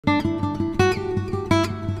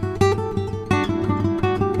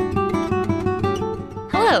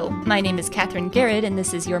Hello, my name is Catherine Garrett, and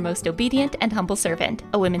this is Your Most Obedient and Humble Servant,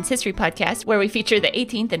 a women's history podcast where we feature the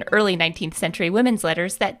 18th and early 19th century women's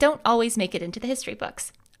letters that don't always make it into the history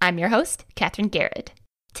books. I'm your host, Catherine Garrett.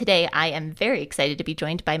 Today, I am very excited to be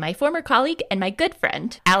joined by my former colleague and my good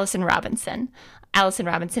friend, Allison Robinson. Allison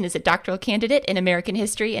Robinson is a doctoral candidate in American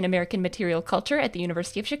history and American material culture at the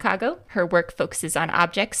University of Chicago. Her work focuses on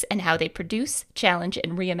objects and how they produce, challenge,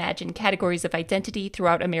 and reimagine categories of identity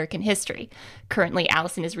throughout American history. Currently,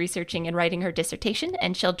 Allison is researching and writing her dissertation,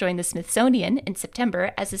 and she'll join the Smithsonian in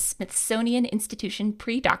September as a Smithsonian Institution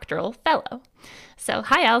predoctoral fellow. So,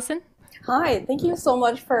 hi, Allison. Hi, thank you so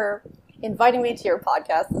much for inviting me to your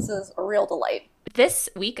podcast. This is a real delight. This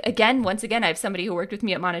week, once again, I have somebody who worked with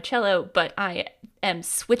me at Monticello, but I am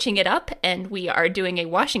switching it up, and we are doing a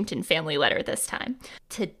Washington family letter this time.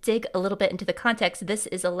 To dig a little bit into the context, this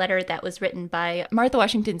is a letter that was written by Martha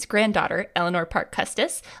Washington's granddaughter, Eleanor Parke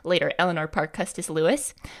Custis, later Eleanor Parke Custis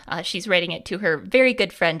Lewis. She's writing it to her very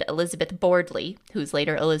good friend, Elizabeth Bordley, who's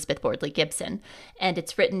later Elizabeth Bordley Gibson, and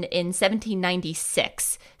it's written in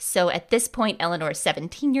 1796. So at this point, Eleanor is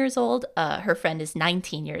 17 years old, her friend is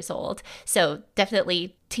 19 years old, so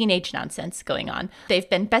definitely teenage nonsense going on. They've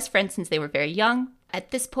been best friends since they were very young.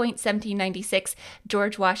 At this point, 1796,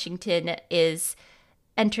 George Washington is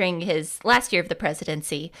entering his last year of the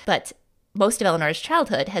presidency, but most of Eleanor's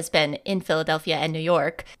childhood has been in Philadelphia and New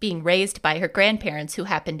York, being raised by her grandparents, who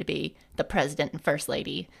happen to be the president and first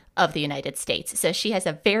lady of the United States. So she has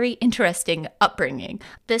a very interesting upbringing.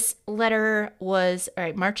 This letter was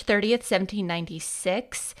March 30th,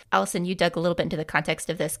 1796. Allison, you dug a little bit into the context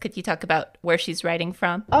of this. Could you talk about where she's writing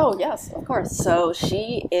from? Oh, yes, of course. So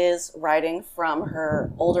she is writing from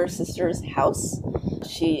her older sister's house.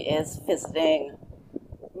 She is visiting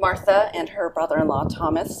Martha and her brother-in-law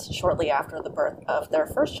Thomas shortly after the birth of their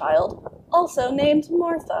first child, also named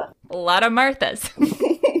Martha. A lot of Marthas.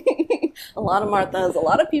 A lot of Marthas, a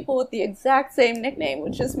lot of people with the exact same nickname,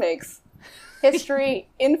 which just makes history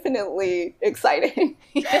infinitely exciting.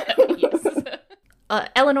 Yes.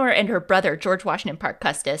 Eleanor and her brother, George Washington Parke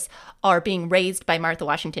Custis, are being raised by Martha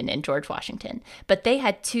Washington and George Washington. But they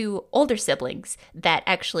had two older siblings that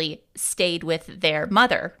actually stayed with their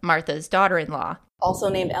mother, Martha's daughter-in-law. Also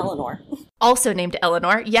named Eleanor. Also named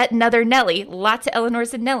Eleanor. Yet another Nelly. Lots of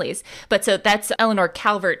Eleanors and Nellies. But so that's Eleanor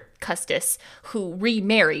Calvert Custis, who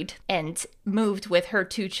remarried and moved with her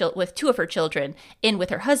two of her children in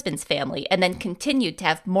with her husband's family, and then continued to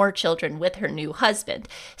have more children with her new husband.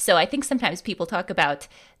 So I think sometimes people talk about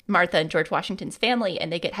Martha and George Washington's family,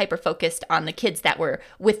 and they get hyper-focused on the kids that were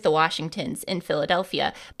with the Washingtons in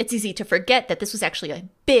Philadelphia. It's easy to forget that this was actually a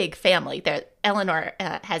big family. That Eleanor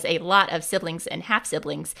has a lot of siblings and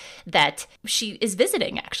half-siblings that she is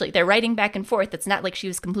visiting, actually. They're writing back and forth. It's not like she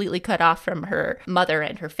was completely cut off from her mother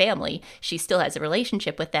and her family. She still has a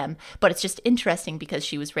relationship with them, but it's just interesting because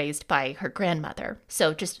she was raised by her grandmother.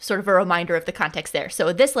 So just sort of a reminder of the context there.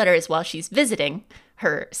 So this letter is while she's visiting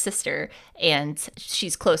her sister, and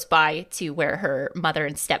she's close by to where her mother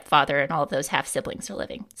and stepfather and all of those half-siblings are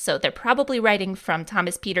living. So they're probably writing from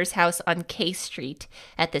Thomas Peters' house on K Street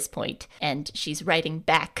at this point, and she's writing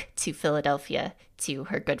back to Philadelphia to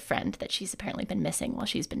her good friend that she's apparently been missing while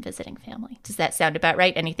she's been visiting family. Does that sound about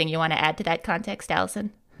right? Anything you want to add to that context,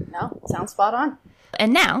 Allison? No, sounds spot on.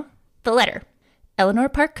 And now, the letter. Eleanor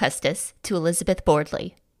Parke Custis to Elizabeth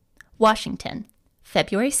Bordley. Washington,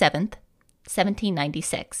 February 7th,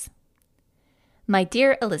 1796. My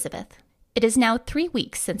dear Elizabeth, it is now 3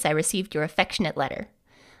 weeks since I received your affectionate letter.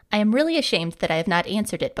 I am really ashamed that I have not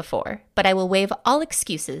answered it before, but I will waive all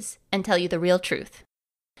excuses and tell you the real truth.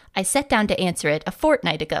 I sat down to answer it a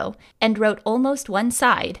fortnight ago and wrote almost one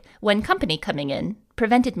side when company coming in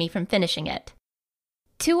prevented me from finishing it.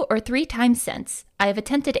 2 or 3 times since, I have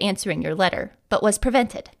attempted answering your letter, but was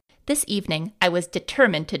prevented. This evening, I was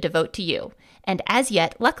determined to devote to you, and as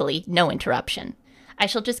yet, luckily, no interruption. I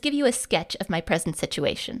shall just give you a sketch of my present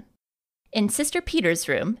situation. In Sister Peter's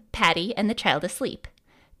room, Patty and the child asleep,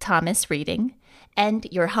 Thomas reading, and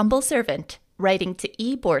your humble servant writing to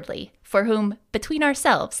E. Bordley, for whom, between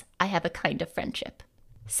ourselves, I have a kind of friendship.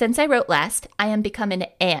 Since I wrote last, I am become an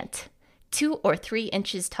ant, 2 or 3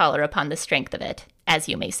 inches taller upon the strength of it, as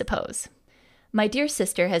you may suppose. My dear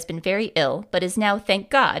sister has been very ill, but is now, thank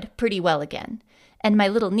God, pretty well again, and my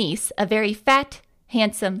little niece, a very fat,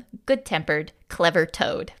 handsome, good-tempered, clever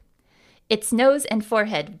toad. Its nose and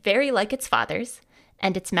forehead very like its father's,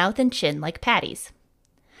 and its mouth and chin like Patty's.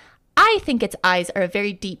 I think its eyes are a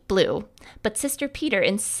very deep blue, but Sister Peter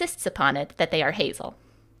insists upon it that they are hazel.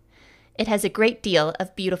 It has a great deal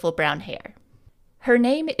of beautiful brown hair. Her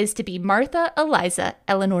name is to be Martha Eliza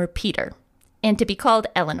Eleanor Peter, and to be called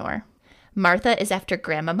Eleanor. Martha is after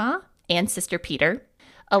Grandmama and Sister Peter.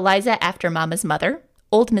 Eliza after Mama's mother,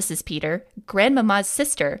 old Mrs. Peter, Grandmama's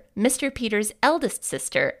sister, Mr. Peter's eldest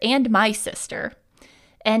sister, and my sister.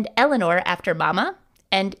 And Eleanor after Mama,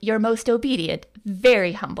 and your most obedient,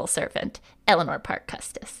 very humble servant, Eleanor Parke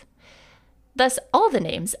Custis. Thus, all the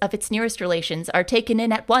names of its nearest relations are taken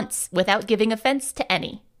in at once, without giving offense to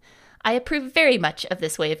any. I approve very much of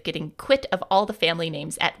this way of getting quit of all the family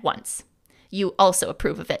names at once. You also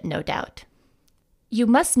approve of it, no doubt. You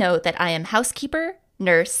must know that I am housekeeper,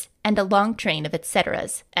 nurse, and a long train of et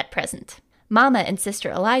ceteras at present. Mama and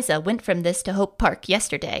Sister Eliza went from this to Hope Park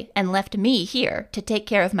yesterday and left me here to take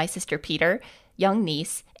care of my Sister Peter, young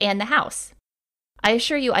niece, and the house. I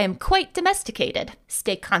assure you I am quite domesticated,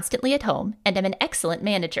 stay constantly at home, and am an excellent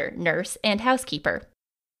manager, nurse, and housekeeper.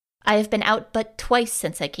 I have been out but twice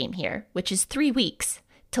since I came here, which is 3 weeks,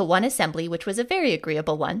 to one assembly which was a very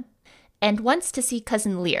agreeable one, and once to see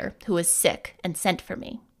Cousin Lear, who was sick and sent for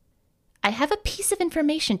me. I have a piece of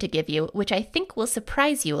information to give you which I think will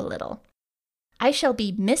surprise you a little. I shall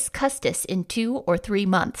be Miss Custis in 2 or 3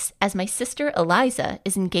 months, as my sister Eliza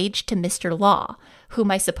is engaged to Mr. Law,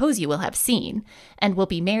 whom I suppose you will have seen, and will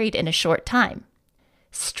be married in a short time.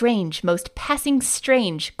 Strange, most passing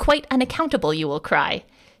strange, quite unaccountable, you will cry.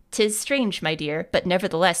 'Tis strange, my dear, but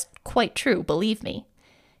nevertheless quite true, believe me.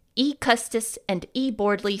 E. Custis and E.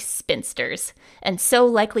 Bordley spinsters, and so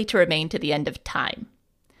likely to remain to the end of time.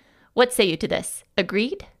 What say you to this?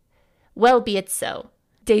 Agreed? Well, be it so.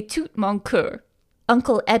 De tout mon cœur.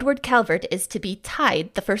 Uncle Edward Calvert is to be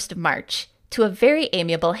tied the 1st of March to a very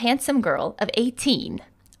amiable, handsome girl of 18,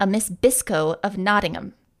 a Miss Biscoe of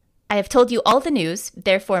Nottingham. I have told you all the news,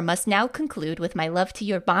 therefore must now conclude with my love to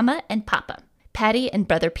your mamma and papa. Patty and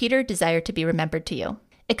Brother Peter desire to be remembered to you.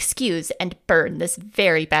 Excuse and burn this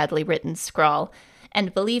very badly written scrawl,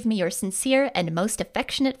 and believe me your sincere and most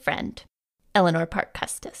affectionate friend, Eleanor Parke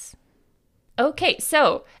Custis. Okay,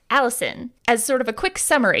 so, Allison, as sort of a quick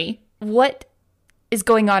summary, what is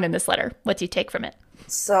going on in this letter? What do you take from it?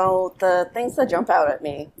 So the things that jump out at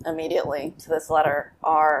me immediately to this letter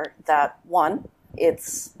are that, one,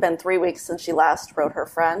 it's been 3 weeks since she last wrote her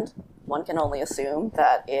friend. One can only assume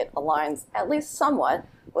that it aligns at least somewhat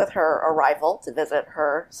with her arrival to visit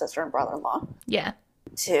her sister and brother-in-law. Yeah.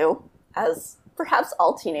 2, as perhaps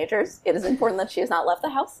all teenagers, it is important that she has not left the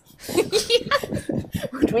house,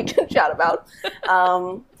 which we can chat about.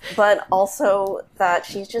 But also that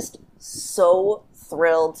she's just so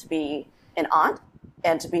thrilled to be an aunt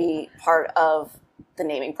and to be part of the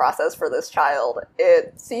naming process for this child.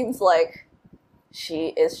 It seems like she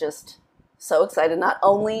is just so excited. Not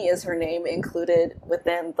only is her name included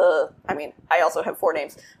within I also have 4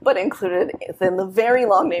 names, but included within the very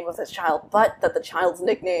long name of this child, but that the child's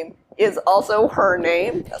nickname is also her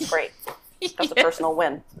name. That's great. That's a personal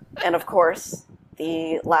win. And of course,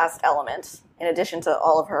 the last element, in addition to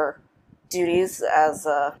all of her duties as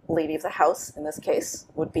a lady of the house, in this case,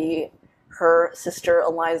 would be her sister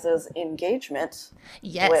Eliza's engagement,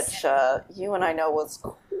 which you and I know was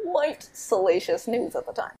quite salacious news at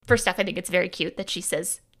the time. First off, I think it's very cute that she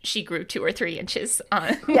says she grew 2 or 3 inches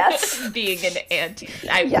on being an aunt.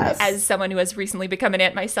 As someone who has recently become an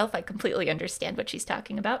aunt myself, I completely understand what she's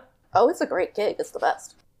talking about. Oh, it's a great gig. It's the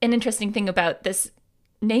best. An interesting thing about this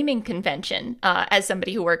naming convention, as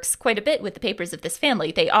somebody who works quite a bit with the papers of this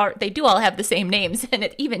family, they do all have the same names, and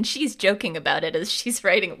even she's joking about it as she's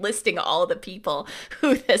listing all the people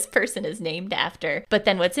who this person is named after. But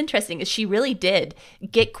then what's interesting is she really did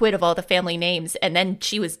get quit of all the family names, and then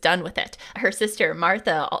she was done with it. Her sister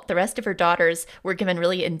Martha, the rest of her daughters were given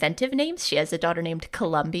really inventive names. She has a daughter named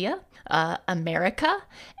Columbia, America,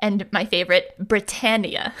 and my favorite,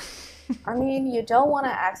 Britannia. I mean, you don't want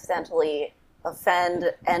to accidentally offend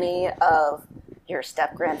any of your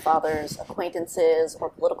step-grandfather's acquaintances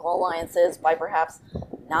or political alliances by perhaps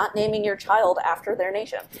not naming your child after their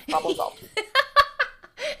nation. Problem solved.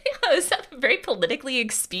 It's very politically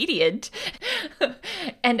expedient.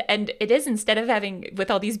 and it is, instead of having, with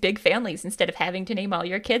all these big families, instead of having to name all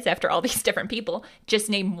your kids after all these different people, just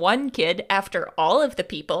name one kid after all of the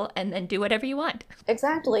people and then do whatever you want.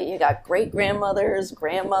 Exactly. You got great-grandmothers,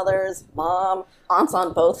 grandmothers, mom, aunts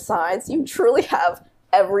on both sides. You truly have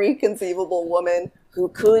every conceivable woman who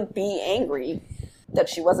could be angry that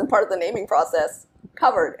she wasn't part of the naming process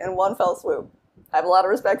covered in one fell swoop. I have a lot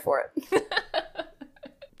of respect for it.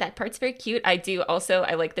 That part's very cute. I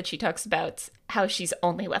like that she talks about how she's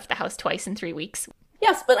only left the house twice in 3 weeks.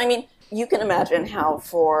 Yes, but I mean, you can imagine how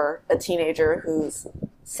for a teenager who's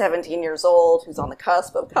 17 years old, who's on the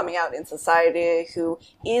cusp of coming out in society, who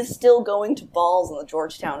is still going to balls in the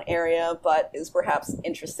Georgetown area, but is perhaps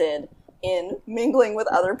interested in mingling with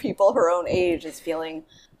other people her own age is feeling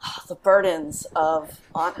the burdens of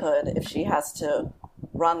aunthood if she has to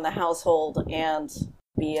run the household and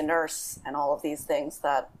be a nurse and all of these things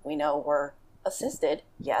that we know were assisted,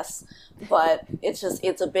 yes, but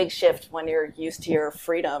it's a big shift when you're used to your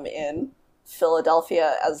freedom in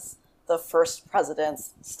Philadelphia as the first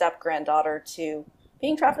president's step-granddaughter to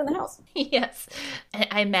being trapped in the house. Yes.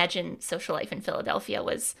 I imagine social life in Philadelphia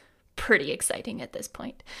was pretty exciting at this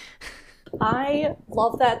point. I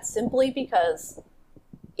love that simply because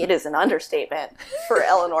it is an understatement for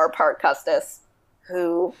Eleanor Parke Custis,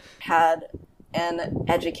 who had an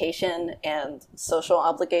education and social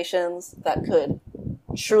obligations that could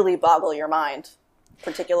truly boggle your mind,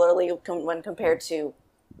 particularly when compared to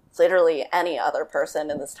literally any other person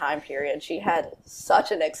in this time period. She had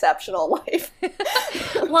such an exceptional life.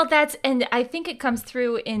 Well, and I think it comes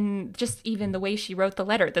through in just even the way she wrote the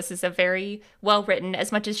letter. This is a very well written,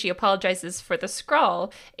 as much as she apologizes for the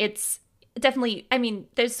scrawl, it's definitely, I mean,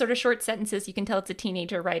 there's sort of short sentences. You can tell it's a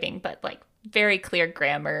teenager writing, but like very clear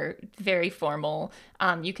grammar, very formal.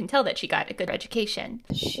 You can tell that she got a good education.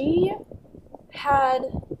 She had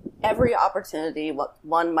every opportunity what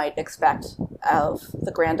one might expect of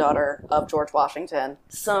the granddaughter of George Washington.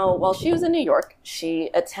 So while she was in New York,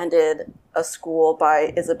 she attended a school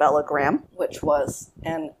by Isabella Graham, which was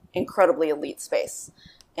an incredibly elite space.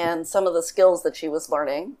 And some of the skills that she was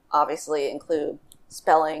learning obviously include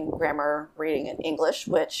spelling, grammar, reading, and English,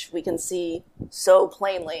 which we can see so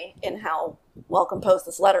plainly in how well composed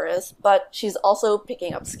this letter is. But she's also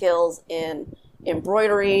picking up skills in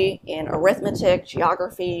embroidery, in arithmetic,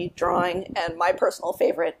 geography, drawing, and my personal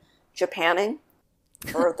favorite, Japanning.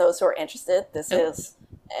 For those who are interested, this is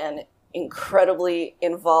an incredibly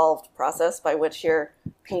involved process by which you're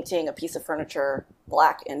painting a piece of furniture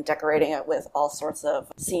black and decorating it with all sorts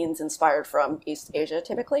of scenes inspired from East Asia,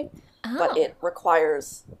 typically. Oh. But it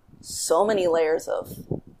requires so many layers of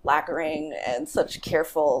lacquering and such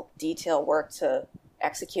careful detail work to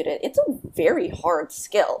execute it. It's a very hard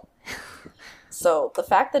skill. So the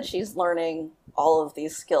fact that she's learning all of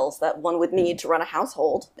these skills that one would need to run a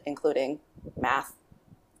household, including math,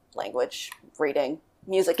 language, reading,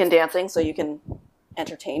 music, and dancing, so you can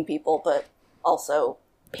entertain people, but also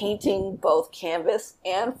painting both canvas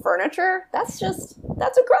and furniture, that's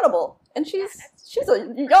incredible. And she's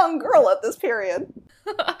a young girl at this period.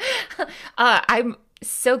 I'm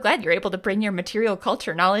so glad you're able to bring your material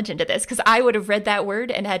culture knowledge into this, because I would have read that word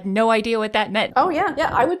and had no idea what that meant. Oh, yeah.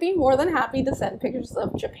 I would be more than happy to send pictures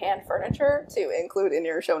of Japan furniture to include in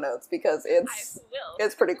your show notes, because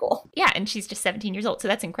it's pretty cool. Yeah, and she's just 17 years old, so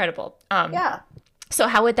that's incredible. Yeah. So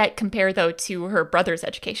how would that compare, though, to her brother's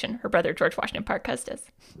education, her brother George Washington Parke Custis?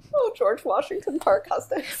 Oh, George Washington Parke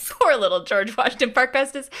Custis. Poor little George Washington Parke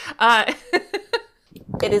Custis.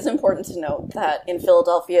 It is important to note that in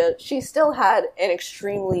Philadelphia, she still had an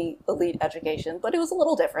extremely elite education, but it was a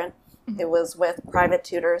little different. Mm-hmm. It was with private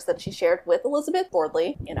tutors that she shared with Elizabeth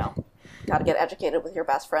Bordley. You know, got to get educated with your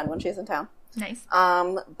best friend when she's in town. Nice.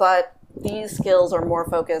 But these skills are more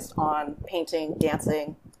focused on painting,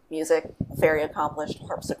 dancing, music, very accomplished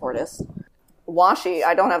harpsichordist. Washi,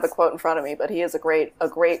 I don't have the quote in front of me, but he has a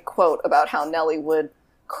great quote about how Nelly would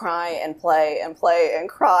cry and play and play and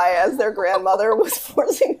cry as their grandmother was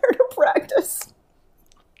forcing her to practice.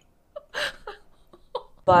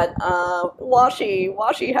 But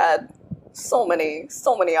Washi had so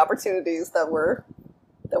many opportunities that were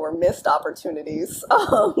missed opportunities.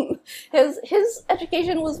 His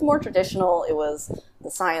education was more traditional. It was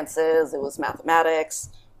the sciences, it was mathematics,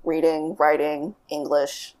 reading, writing,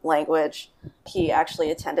 English, language. He actually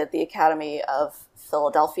attended the Academy of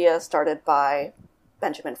Philadelphia, started by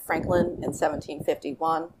Benjamin Franklin in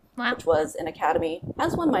 1751, wow. Which was an academy,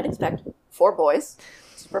 as one might expect, for boys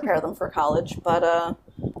to prepare them for college. But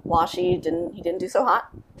Washi didn't do so hot.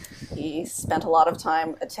 He spent a lot of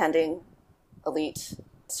time attending elite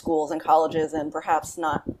schools and colleges and perhaps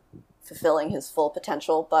not fulfilling his full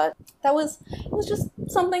potential. But it was just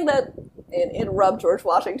something that it rubbed George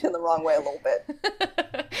Washington the wrong way a little bit.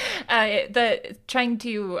 Trying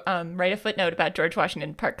to write a footnote about George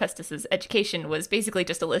Washington Parke Custis's education was basically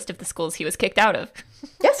just a list of the schools he was kicked out of.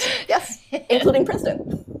 Yes, including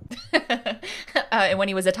Princeton. And when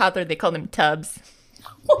he was a toddler, they called him Tubbs.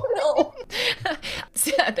 Oh no!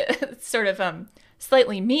 Sort of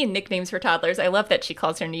slightly mean nicknames for toddlers. I love that she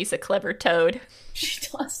calls her niece a clever toad. She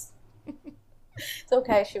does. It's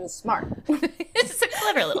okay, she was smart. It's a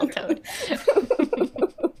clever little toad.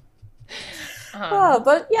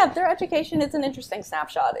 But yeah, their education is an interesting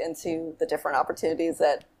snapshot into the different opportunities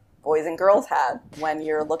that boys and girls had when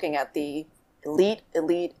you're looking at the elite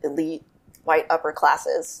white upper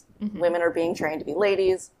classes. Women are being trained to be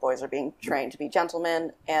ladies, boys are being trained to be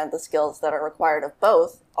gentlemen, and the skills that are required of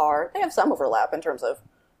both they have some overlap in terms of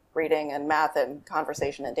reading and math and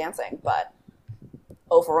conversation and dancing, but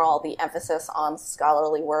overall the emphasis on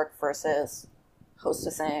scholarly work versus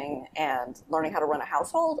hostessing and learning how to run a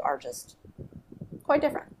household are just quite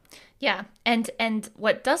different. Yeah, and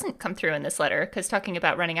what doesn't come through in this letter, because talking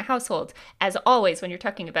about running a household, as always when you're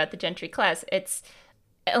talking about the gentry class,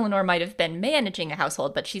 Eleanor might have been managing a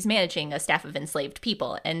household, but she's managing a staff of enslaved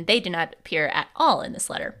people, and they do not appear at all in this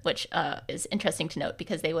letter, which is interesting to note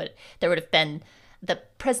because there would have been the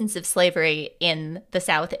presence of slavery in the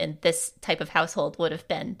South, and this type of household would have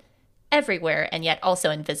been everywhere and yet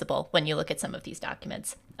also invisible when you look at some of these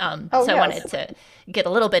documents. I wanted to get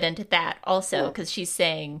a little bit into that also, because she's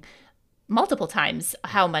saying multiple times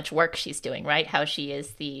how much work she's doing, right? How she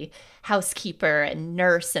is the housekeeper and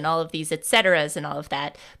nurse and all of these et ceteras and all of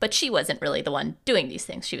that. But she wasn't really the one doing these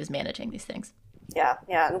things. She was managing these things. Yeah.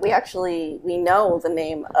 And we know the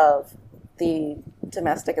name of the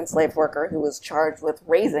domestic enslaved worker who was charged with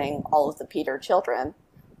raising all of the Peter children,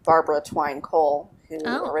 Barbara Twine Cole, who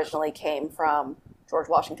originally came from George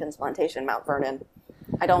Washington's plantation, Mount Vernon.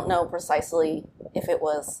 I don't know precisely if it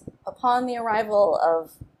was upon the arrival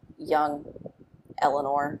of young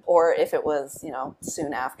Eleanor or if it was,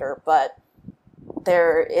 soon after, but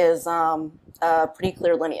there is a pretty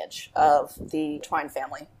clear lineage of the Twine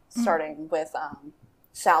family, starting with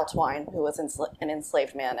Sal Twine, who was an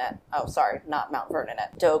enslaved man not Mount Vernon,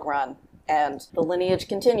 at Dogue Run, and the lineage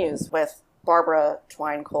continues with Barbara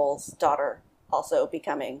Twine Cole's daughter also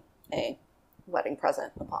becoming a wedding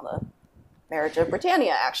present upon the marriage of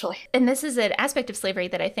Britannia, actually. And this is an aspect of slavery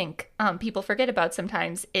that I think people forget about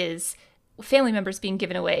sometimes, is family members being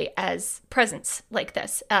given away as presents like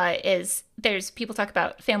this. There's people talk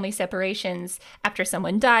about family separations after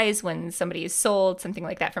someone dies, when somebody is sold, something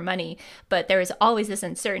like that, for money. But there is always this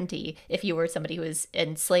uncertainty, if you were somebody who was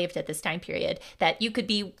enslaved at this time period, that you could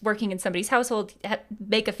be working in somebody's household,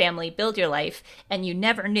 make a family, build your life, and you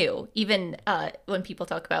never knew. Even when people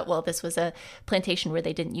talk about, well, this was a plantation where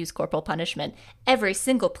they didn't use corporal punishment, every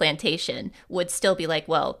single plantation would still be like,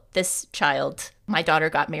 well, this child, my daughter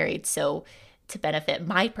got married, so to benefit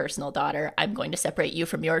my personal daughter, I'm going to separate you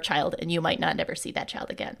from your child, and you might not ever see that child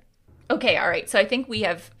again. Okay, all right. So I think we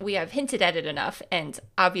have hinted at it enough, and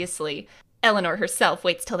obviously Eleanor herself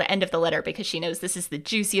waits till the end of the letter because she knows this is the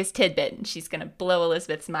juiciest tidbit, and she's going to blow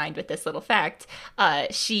Elizabeth's mind with this little fact.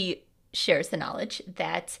 She shares the knowledge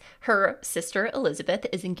that her sister Elizabeth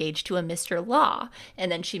is engaged to a Mr. Law, and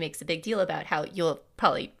then she makes a big deal about how you'll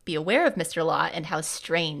probably be aware of Mr. Law and how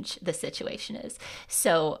strange the situation is.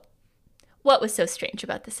 So what was so strange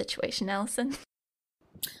about the situation, Allison?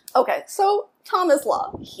 Okay, so Thomas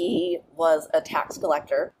Law, he was a tax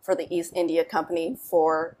collector for the East India Company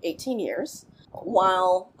for 18 years.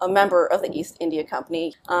 While a member of the East India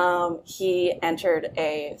Company, he entered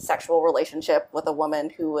a sexual relationship with a woman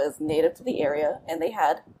who was native to the area, and they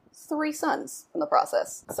had 3 sons in the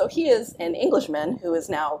process. So he is an Englishman who is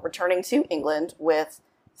now returning to England with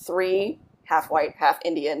 3 half-white,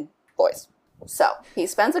 half-Indian boys. So he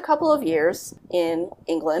spends a couple of years in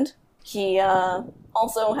England. He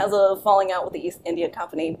also has a falling out with the East India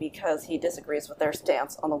Company because he disagrees with their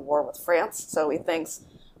stance on the war with France. So he thinks,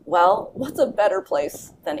 well, what's a better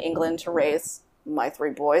place than England to raise my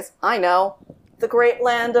 3 boys? I know, the great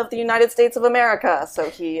land of the United States of America.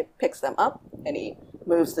 So he picks them up and he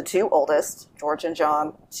moves the 2 oldest, George and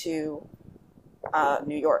John, to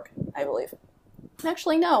New York, I believe.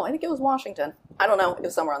 Actually, no, I think it was Washington. I don't know, it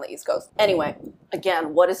was somewhere on the East Coast. Anyway,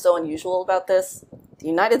 again, what is so unusual about this? The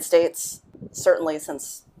United States, certainly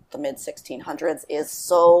since the mid-1600s, is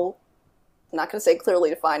so, I'm not going to say clearly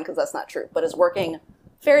defined because that's not true, but is working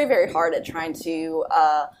very, very hard at trying to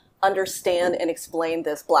understand and explain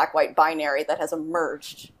this black-white binary that has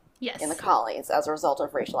emerged in the colonies as a result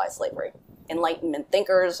of racialized slavery. Enlightenment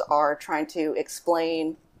thinkers are trying to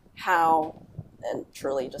explain how, and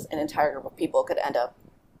truly just an entire group of people could end up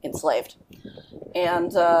enslaved.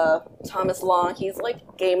 And Thomas Law, he's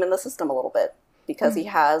like gaming the system a little bit because he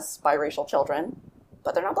has biracial children,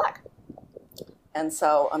 but they're not black. And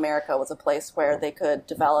so America was a place where they could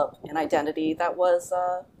develop an identity that was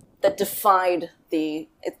that defied the,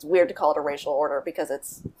 it's weird to call it a racial order because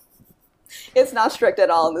it's not strict at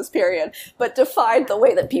all in this period, but defied the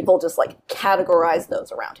way that people just like categorize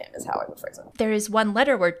those around him is how I would phrase it. There is one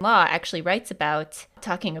letter where Law actually writes about,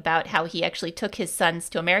 talking about how he actually took his sons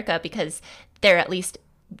to America because there, at least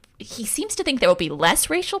he seems to think there will be less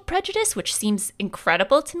racial prejudice, which seems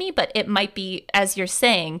incredible to me, but it might be, as you're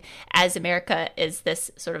saying, as America is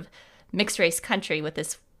this sort of mixed race country with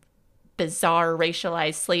this bizarre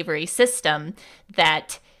racialized slavery system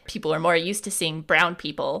that people are more used to seeing brown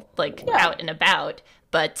people out and about,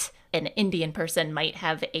 but an Indian person might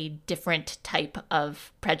have a different type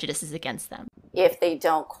of prejudices against them. If they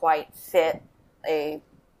don't quite fit a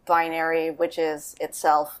binary, which is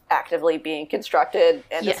itself actively being constructed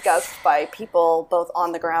and discussed by people both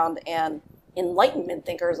on the ground and Enlightenment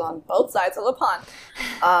thinkers on both sides of the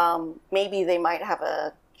pond, maybe they might have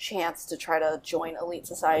a chance to try to join elite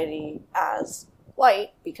society as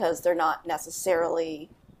white because they're not necessarily,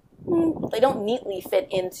 they don't neatly fit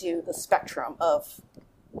into the spectrum of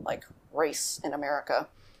race in America.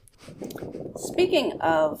 Speaking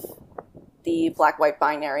of the black-white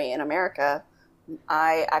binary in America,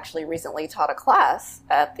 I actually recently taught a class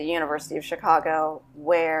at the University of Chicago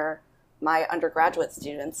where my undergraduate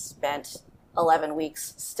students spent 11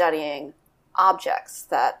 weeks studying objects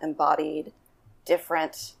that embodied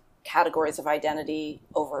different categories of identity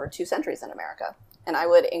over 2 centuries in America. And I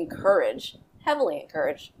would heavily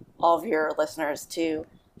encourage all of your listeners to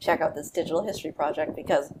check out this digital history project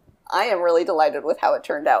because I am really delighted with how it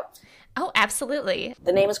turned out. Oh, absolutely.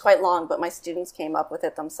 The name is quite long, but my students came up with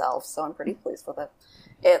it themselves, so I'm pretty pleased with it.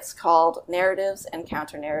 It's called Narratives and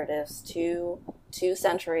Counter-Narratives to 2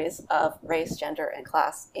 Centuries of Race, Gender, and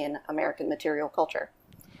Class in American Material Culture.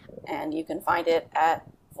 And you can find it at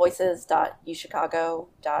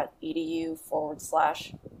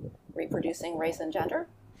voices.uchicago.edu/reproducing race and gender.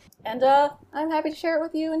 And I'm happy to share it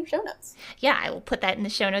with you in your show notes. Yeah, I will put that in the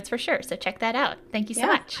show notes for sure, so check that out. Thank you so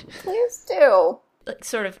much. Please do.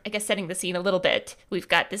 Sort of, I guess, setting the scene a little bit, we've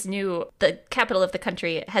got the capital of the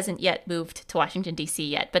country hasn't yet moved to Washington, D.C.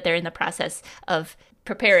 yet, but they're in the process of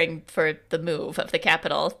preparing for the move of the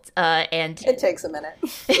capital. And it takes a minute.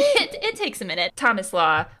 It takes a minute. Thomas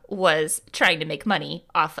Law was trying to make money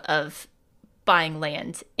off of buying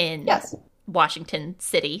land in Washington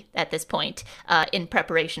City at this point, in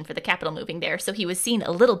preparation for the capital moving there. So he was seen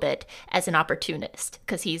a little bit as an opportunist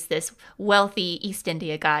because he's this wealthy East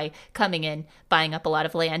India guy coming in, buying up a lot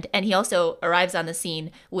of land. And he also arrives on the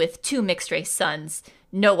scene with 2 mixed-race sons,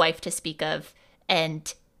 no wife to speak of,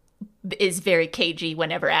 and is very cagey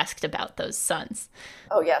whenever asked about those sons.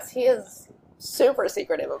 Oh, yes. He is super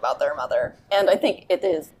secretive about their mother. And I think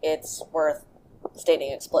it's worth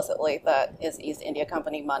stating explicitly that his East India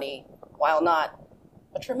Company money, while not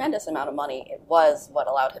a tremendous amount of money, it was what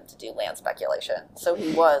allowed him to do land speculation. So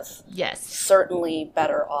he was certainly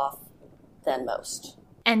better off than most.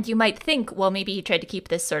 And you might think, well, maybe he tried to keep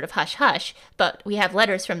this sort of hush-hush, but we have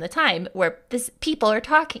letters from the time where people are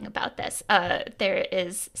talking about this. There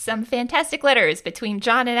is some fantastic letters between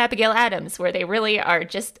John and Abigail Adams where they really are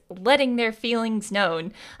just letting their feelings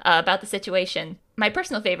known about the situation. My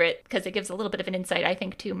personal favorite, because it gives a little bit of an insight, I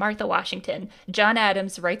think, to Martha Washington. John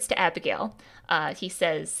Adams writes to Abigail. He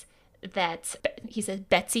says,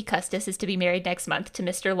 Betsy Custis is to be married next month to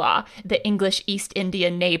Mr. Law, the English East India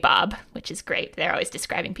nabob, which is great. They're always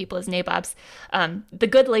describing people as nabobs. The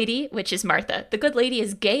good lady, which is Martha, the good lady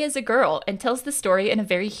is gay as a girl and tells the story in a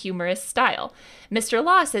very humorous style. Mr.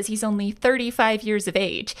 Law says he's only 35 years of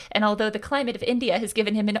age, and although the climate of India has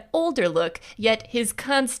given him an older look, yet his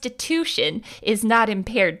constitution is not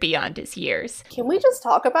impaired beyond his years. Can we just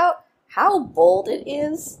talk about how bold it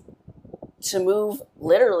is to move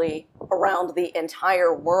literally around the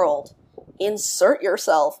entire world, insert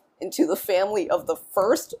yourself into the family of the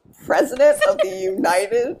first president of the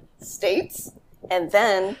United States, and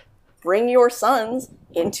then bring your sons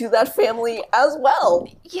into that family as well?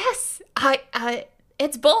 Yes,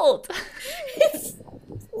 it's bold. It's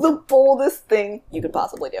the boldest thing you could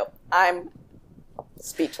possibly do. I'm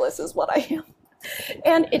speechless is what I am.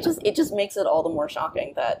 And it just makes it all the more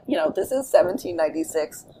shocking that, this is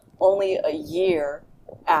 1796, only a year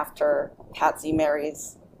after Patsy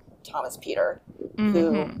marries Thomas Peter,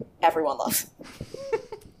 who everyone loves.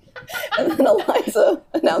 And then Eliza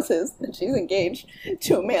announces that she's engaged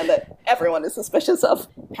to a man that everyone is suspicious of.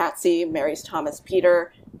 Patsy marries Thomas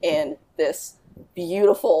Peter in this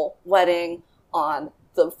beautiful wedding on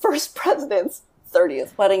the first president's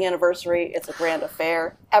 30th wedding anniversary. It's a grand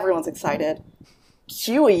affair. Everyone's excited.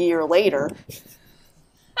 Cue a year later.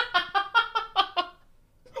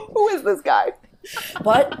 Who is this guy?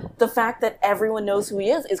 But the fact that everyone knows who he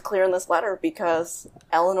is clear in this letter because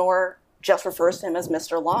Eleanor just refers to him as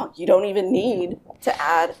Mr. Long. You don't even need to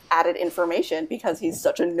add added information because he's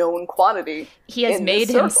such a known quantity. He has made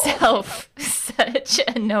himself such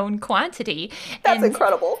a known quantity. That's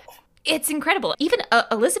incredible. It's incredible. Even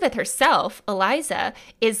Elizabeth herself, Eliza,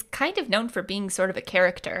 is kind of known for being sort of a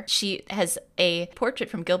character. She has a portrait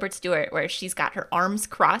from Gilbert Stuart where she's got her arms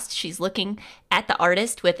crossed. She's looking at the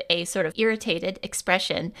artist with a sort of irritated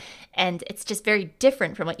expression. And it's just very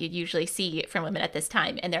different from what you'd usually see from women at this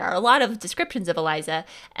time. And there are a lot of descriptions of Eliza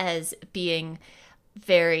as being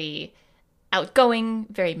very outgoing,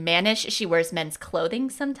 very mannish. She wears men's clothing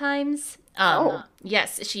sometimes.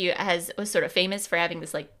 Yes, she was sort of famous for having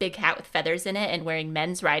this like big hat with feathers in it and wearing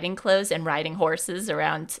men's riding clothes and riding horses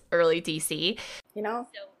around early DC. You know,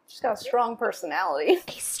 she's got a strong personality.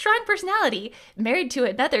 A strong personality, married to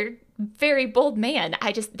another very bold man.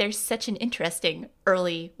 There's such an interesting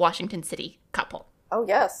early Washington City couple. Oh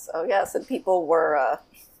yes, and people were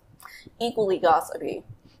equally gossipy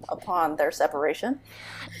upon their separation.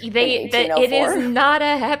 It is not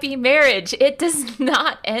a happy marriage. It does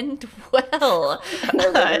not end well. And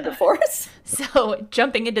they're later divorced. So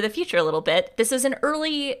jumping into the future a little bit, this was an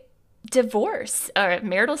early divorce or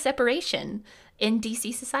marital separation in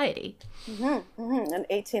DC society. In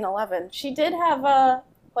 1811. She did have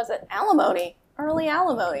alimony? Early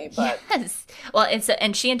alimony, but... Yes. Well,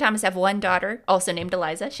 and she and Thomas have one daughter, also named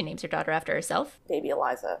Eliza. She names her daughter after herself. Baby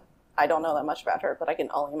Eliza. I don't know that much about her, but I can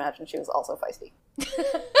only imagine she was also feisty.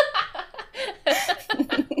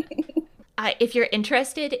 If you're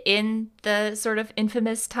interested in the sort of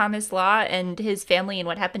infamous Thomas Law and his family and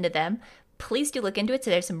what happened to them, please do look into it. So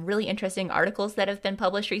there's some really interesting articles that have been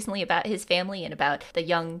published recently about his family and about the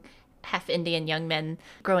young half-Indian young men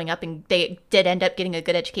growing up, and they did end up getting a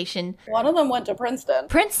good education. One of them went to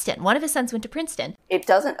Princeton. One of his sons went to Princeton. It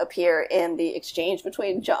doesn't appear in the exchange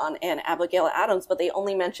between John and Abigail Adams, but they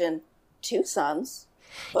only mention 2 sons.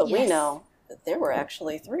 But yes, we know that there were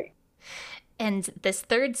actually 3. And this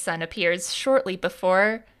third son appears shortly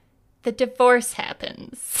before the divorce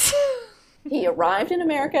happens. He arrived in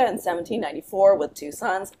America in 1794 with 2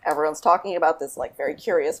 sons. Everyone's talking about this, like, very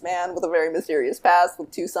curious man with a very mysterious past with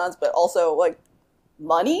 2 sons, but also, like,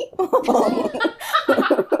 money?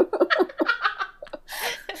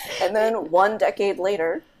 And then 1 decade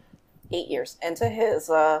later, 8 years into his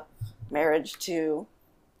marriage to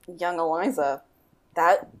young Eliza,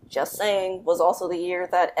 that, just saying, was also the year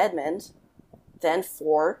that Edmund, then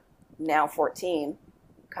 4, now 14,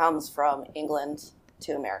 comes from England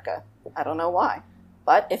to America. I don't know why.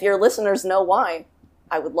 But if your listeners know why,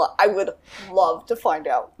 I would love to find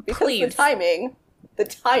out. Because please. The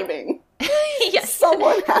timing. Yes.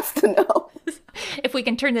 Someone has to know. If we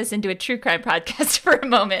can turn this into a true crime podcast for a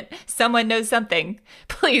moment, someone knows something,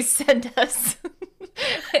 please send us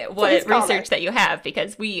what research that you have,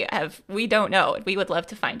 because we don't know. We would love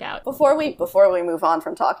to find out. Before we move on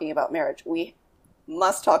from talking about marriage, we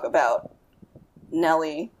must talk about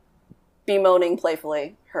Nelly bemoaning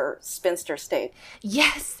playfully her spinster state.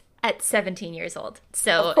 Yes, at 17 years old.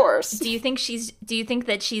 So, of course. Do you think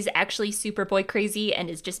that she's actually super boy crazy and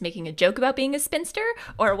is just making a joke about being a spinster,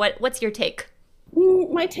 or what's your take?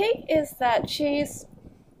 My take is that she's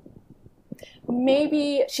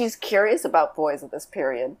curious about boys at this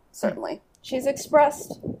period, certainly. Mm-hmm. She's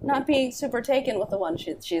expressed not being super taken with the one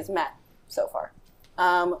she's met so far.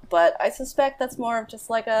 But I suspect that's more of just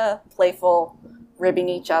like a playful ribbing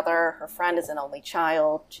each other. Her friend is an only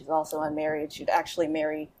child. She's also unmarried. She'd actually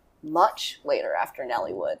marry much later after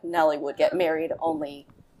Nelly would. Nelly would get married only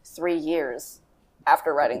 3 years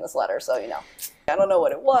after writing this letter. So, I don't know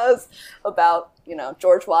what it was about,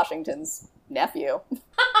 George Washington's nephew.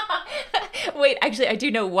 Wait, actually, I do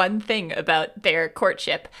know one thing about their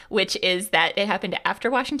courtship, which is that it happened after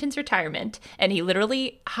Washington's retirement, and he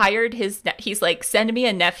literally hired he's like, send me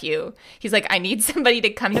a nephew. He's like, I need somebody to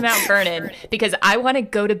come to Mount Vernon because I want to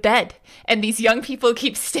go to bed, and these young people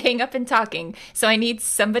keep staying up and talking, so I need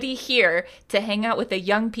somebody here to hang out with the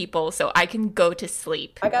young people so I can go to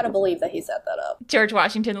sleep. I gotta believe that he set that up. George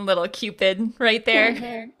Washington, little Cupid right there.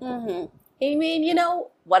 Mm-hmm. Mm-hmm. I mean,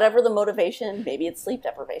 whatever the motivation, maybe it's sleep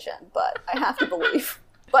deprivation, but I have to believe.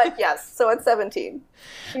 But yes, so at 17,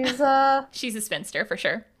 she's a spinster for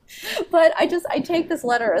sure. But I take this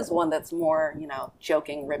letter as one that's more,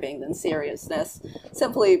 joking, ribbing than seriousness,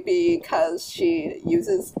 simply because she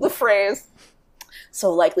uses the phrase,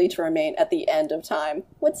 so likely to remain at the end of time.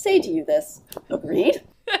 What say to you this? Agreed?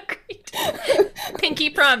 Agreed. Pinky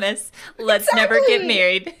promise. Let's never get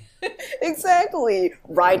married. Exactly.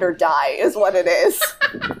 Ride or die is what it is.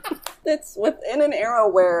 It's within an era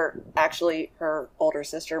where actually her older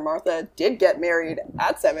sister Martha did get married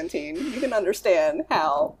at 17. You can understand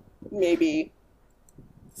how maybe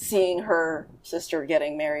seeing her sister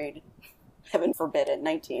getting married, heaven forbid, at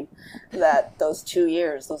 19, that those 2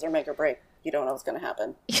 years, those are make or break. You don't know what's going to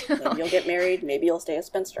happen. Maybe you'll get married, maybe you'll stay a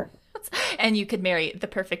spinster. And you could marry the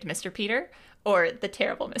perfect Mr. Peter or the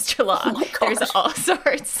terrible Mr. Law. Oh my gosh. There's all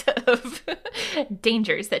sorts of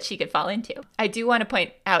dangers that she could fall into. I do want to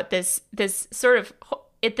point out this sort of,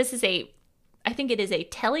 this is I think it is a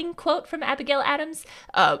telling quote from Abigail Adams.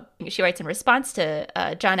 She writes in response to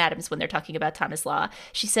John Adams when they're talking about Thomas Law.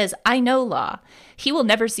 She says, "I know Law. He will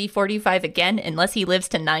never see 45 again unless he lives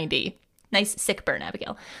to 90. Nice sick burn,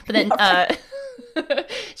 Abigail. But then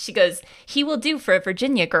she goes, "He will do for a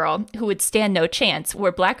Virginia girl who would stand no chance,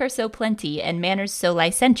 where black are so plenty and manners so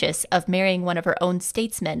licentious, of marrying one of her own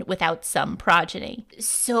statesmen without some progeny."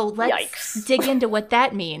 So let's dig into what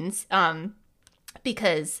that means.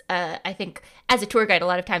 Because I think as a tour guide, a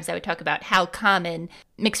lot of times I would talk about how common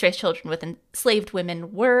mixed-race children with enslaved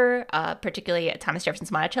women were, particularly at Thomas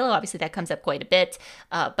Jefferson's Monticello. Obviously, that comes up quite a bit,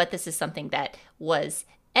 but this is something that was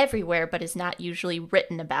everywhere but is not usually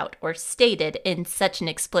written about or stated in such an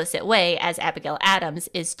explicit way as Abigail Adams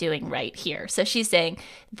is doing right here. So she's saying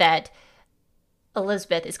that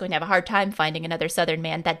Elizabeth is going to have a hard time finding another Southern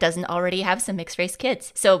man that doesn't already have some mixed race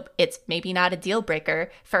kids. So it's maybe not a deal breaker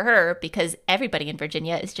for her because everybody in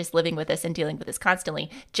Virginia is just living with this and dealing with this constantly,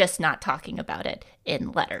 just not talking about it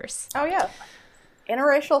in letters. Oh, yeah.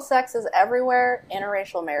 Interracial sex is everywhere.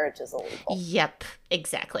 Interracial marriage is illegal. Yep,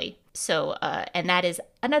 exactly. So, and that is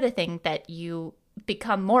another thing that you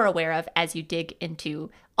become more aware of as you dig into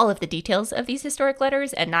all of the details of these historic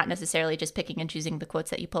letters and not necessarily just picking and choosing the quotes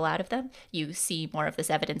that you pull out of them. You see more of this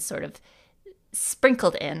evidence sort of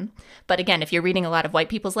sprinkled in. But again, if you're reading a lot of white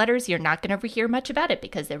people's letters, you're not going to hear much about it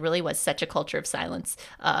because there really was such a culture of silence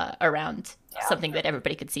around something that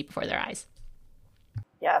everybody could see before their eyes.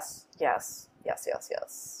 Yes.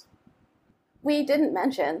 We didn't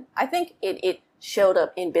mention, I think it showed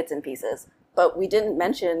up in bits and pieces, but we didn't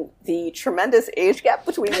mention the tremendous age gap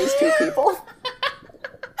between these two people.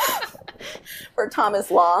 For Thomas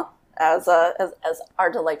Law, as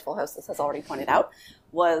our delightful hostess has already pointed out,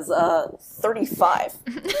 was 35.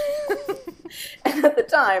 And at the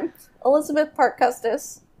time, Elizabeth Parke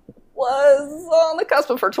Custis was on the cusp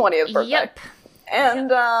of her 20th birthday. Yep.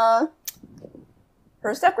 And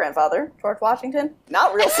her step-grandfather, George Washington,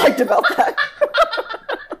 not real psyched about that.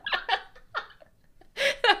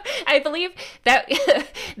 I believe that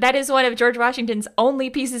that is one of George Washington's only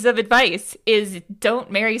pieces of advice is don't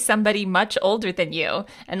marry somebody much older than you.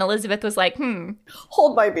 And Elizabeth was like,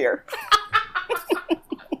 Hold my beer.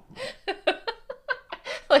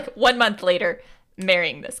 Like 1 month later,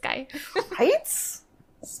 marrying this guy. Right?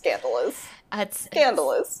 Scandalous.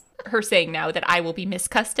 Scandalous. Her saying now that I will be Miss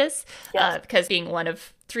Custis, because being one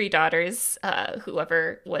of 3 daughters,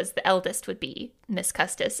 whoever was the eldest would be Miss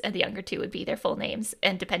Custis, and the younger 2 would be their full names,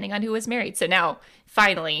 and depending on who was married. So now,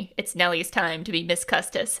 finally, it's Nelly's time to be Miss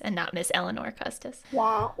Custis and not Miss Eleanor Custis.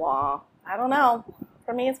 Wah, wah. I don't know.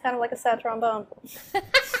 For me, it's kind of like a sad trombone.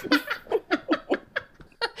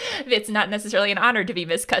 It's not necessarily an honor to be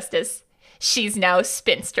Miss Custis. She's now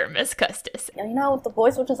spinster Miss Custis. You know, if the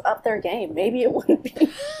boys would just up their game, maybe it wouldn't be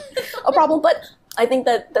a problem. But I think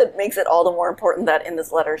that makes it all the more important that in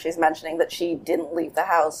this letter she's mentioning that she didn't leave the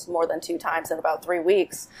house more than 2 times in about 3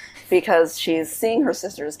 weeks because she's seeing her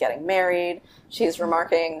sisters getting married. She's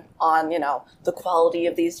remarking on, the quality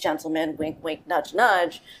of these gentlemen, wink, wink, nudge,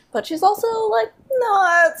 nudge. But she's also,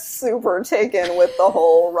 not super taken with the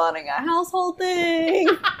whole running a household thing.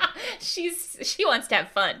 She wants to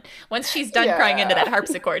have fun. Once she's done crying into that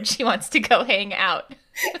harpsichord, she wants to go hang out.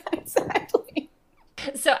 Exactly.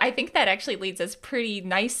 So I think that actually leads us pretty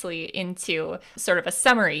nicely into sort of a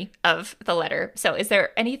summary of the letter. So is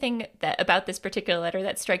there anything about this particular letter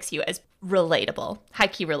that strikes you as relatable,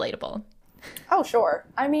 high-key relatable? Oh, sure.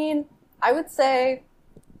 I mean, I would say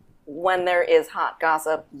when there is hot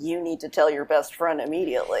gossip, you need to tell your best friend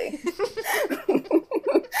immediately.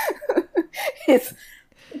 It's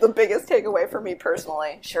the biggest takeaway for me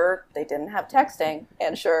personally. Sure, they didn't have texting,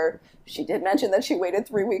 and sure, she did mention that she waited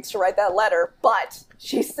 3 weeks to write that letter, but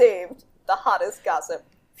she saved the hottest gossip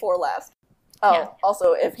for last. Oh, yeah.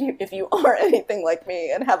 Also, if you are anything like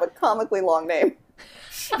me and have a comically long name,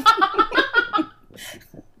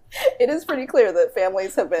 it is pretty clear that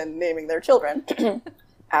families have been naming their children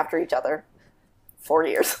after each other for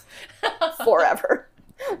years. Forever.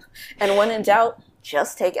 And when in doubt,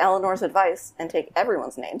 just take Eleanor's advice and take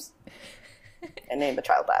everyone's names and name the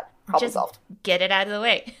child that. Problem solved. Get it out of the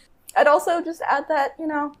way. I'd also just add that,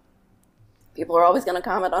 people are always going to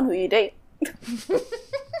comment on who you date.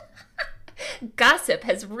 Gossip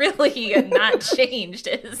has really not changed.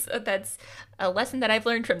 That's a lesson that I've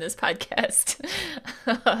learned from this podcast.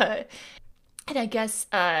 And I guess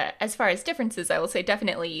as far as differences, I will say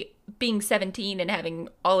definitely being 17 and having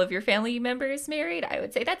all of your family members married, I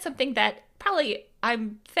would say that's something that probably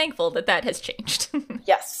I'm thankful that that has changed.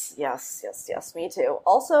 Yes, me too.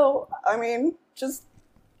 Also, I mean, just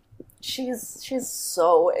she's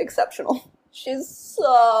so exceptional. She's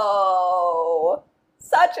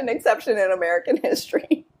such an exception in American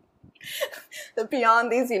history.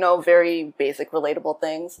 Beyond these, very basic, relatable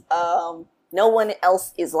things, no one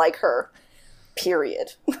else is like her.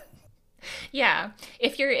 Period. Yeah.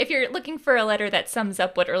 If you're looking for a letter that sums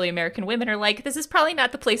up what early American women are like, this is probably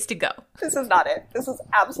not the place to go. This is not it. This is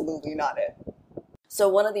absolutely not it. So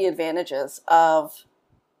one of the advantages of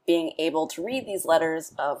being able to read these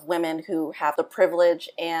letters of women who have the privilege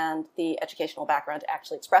and the educational background to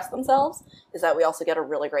actually express themselves is that we also get a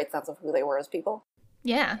really great sense of who they were as people.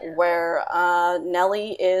 Yeah. Where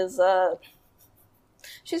Nelly is,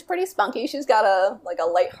 she's pretty spunky. She's got a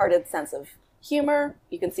lighthearted sense of humor.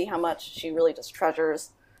 You can see how much she really just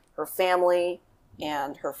treasures her family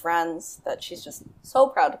and her friends, that she's just so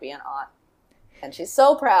proud to be an aunt. And she's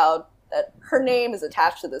so proud that her name is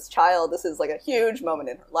attached to this child. This is like a huge moment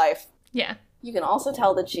in her life. Yeah. You can also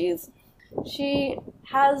tell that she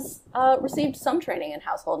has received some training in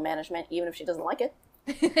household management, even if she doesn't like it.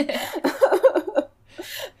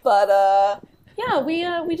 But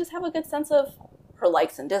we just have a good sense of her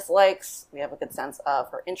likes and dislikes. We have a good sense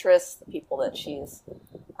of her interests, the people that she's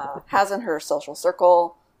has in her social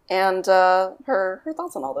circle, and her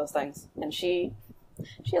thoughts on all those things. And she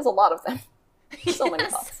has a lot of them. So many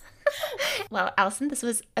thoughts. Well, Allison, this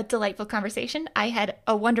was a delightful conversation. I had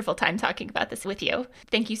a wonderful time talking about this with you.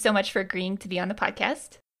 Thank you so much for agreeing to be on the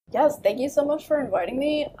podcast. Yes, thank you so much for inviting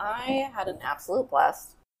me. I had an absolute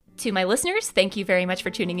blast. To my listeners, thank you very much for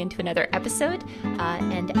tuning in to another episode.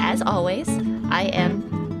 And as always, I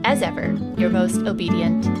am, as ever, your most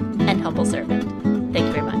obedient and humble servant. Thank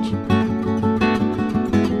you very much.